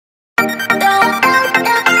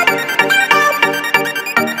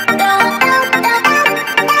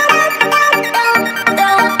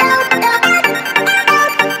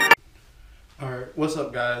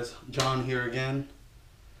John here again.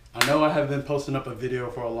 I know I have been posting up a video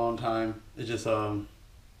for a long time. It just have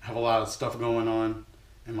a lot of stuff going on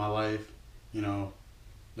in my life. You know,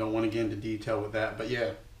 don't want to get into detail with that. But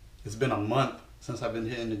yeah, it's been a month since I've been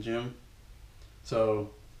hitting the gym.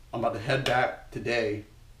 So I'm about to head back today,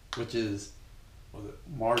 which is, was it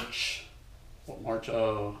March? What March?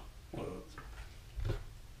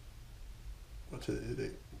 What's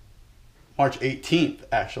it? March 18th,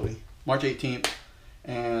 actually. March 18th.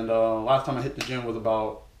 And last time I hit the gym was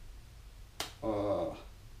about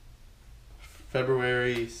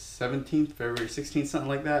February 17th, February 16th, something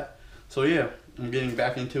like that. So yeah, I'm getting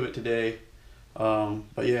back into it today.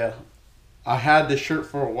 But yeah, I had this shirt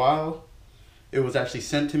for a while. It was actually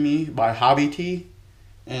sent to me by Hobby Tea,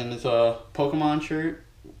 and it's a Pokemon shirt.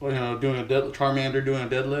 You know, doing a Charmander doing a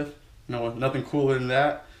deadlift. You know, nothing cooler than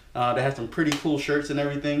that. They have some pretty cool shirts and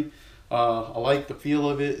everything. I like the feel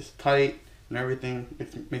of it. It's tight and everything.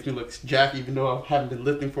 It makes me look jacked, even though I haven't been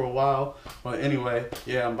lifting for a while. But anyway,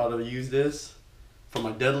 yeah, I'm about to use this for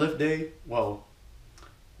my deadlift day. Well,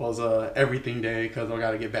 was everything day, because I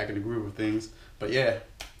got to get back in the groove of things. But yeah,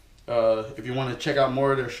 if you want to check out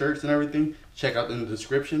more of their shirts and everything, check out in the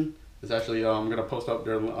description. It's actually I'm gonna post up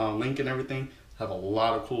their link and everything. Have a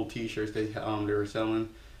lot of cool T-shirts they were selling.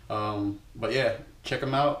 But yeah, check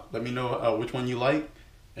them out. Let me know which one you like,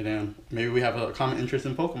 and then maybe we have a common interest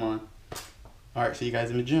in Pokemon. All right, see you guys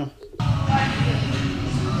in the gym.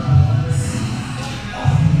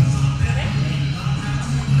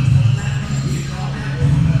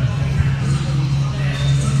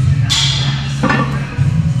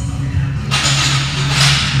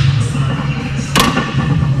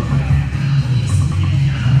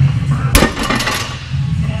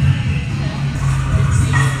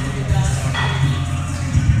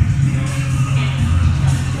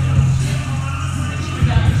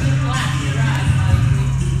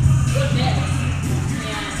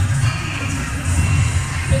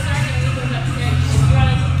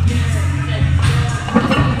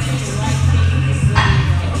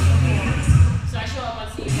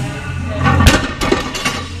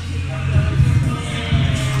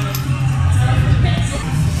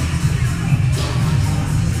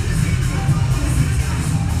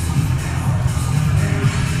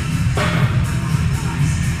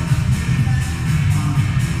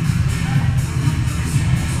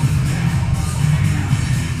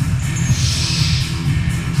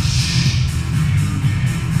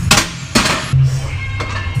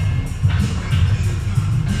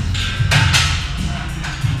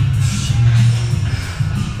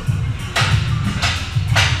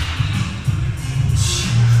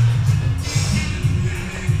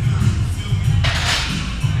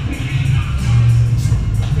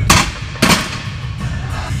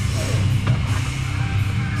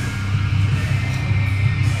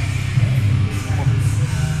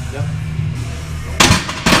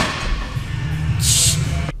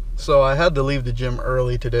 So I had to leave the gym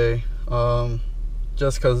early today,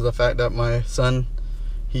 just because of the fact that my son,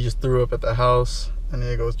 he just threw up at the house, and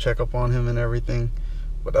I go check up on him and everything.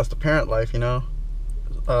 But that's the parent life, you know.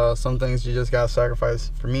 Some things you just gotta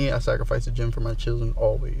sacrifice. For me, I sacrifice the gym for my children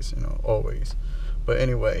always, you know, always. But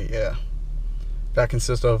anyway, yeah, that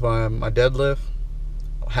consists of my deadlift.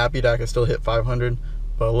 Happy that I can still hit 500,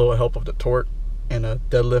 but a little help of the torque and a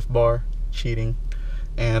deadlift bar, cheating,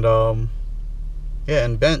 and yeah,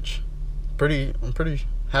 and bench. I'm pretty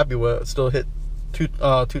happy with it. Still hit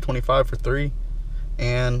 225 for 3,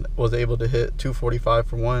 and was able to hit 245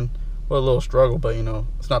 for 1. Well, a little struggle, but you know,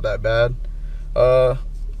 it's not that bad.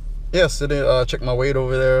 Yeah, check my weight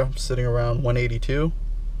over there. I'm sitting around 182.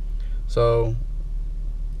 So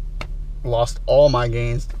lost all my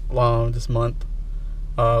gains this month,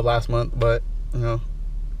 last month, but you know,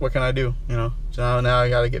 what can I do? You know, so now I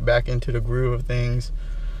got to get back into the groove of things,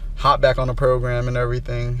 hop back on the program and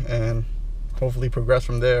everything, and hopefully progress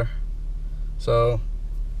from there. So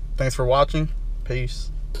thanks for watching.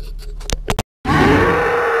 Peace.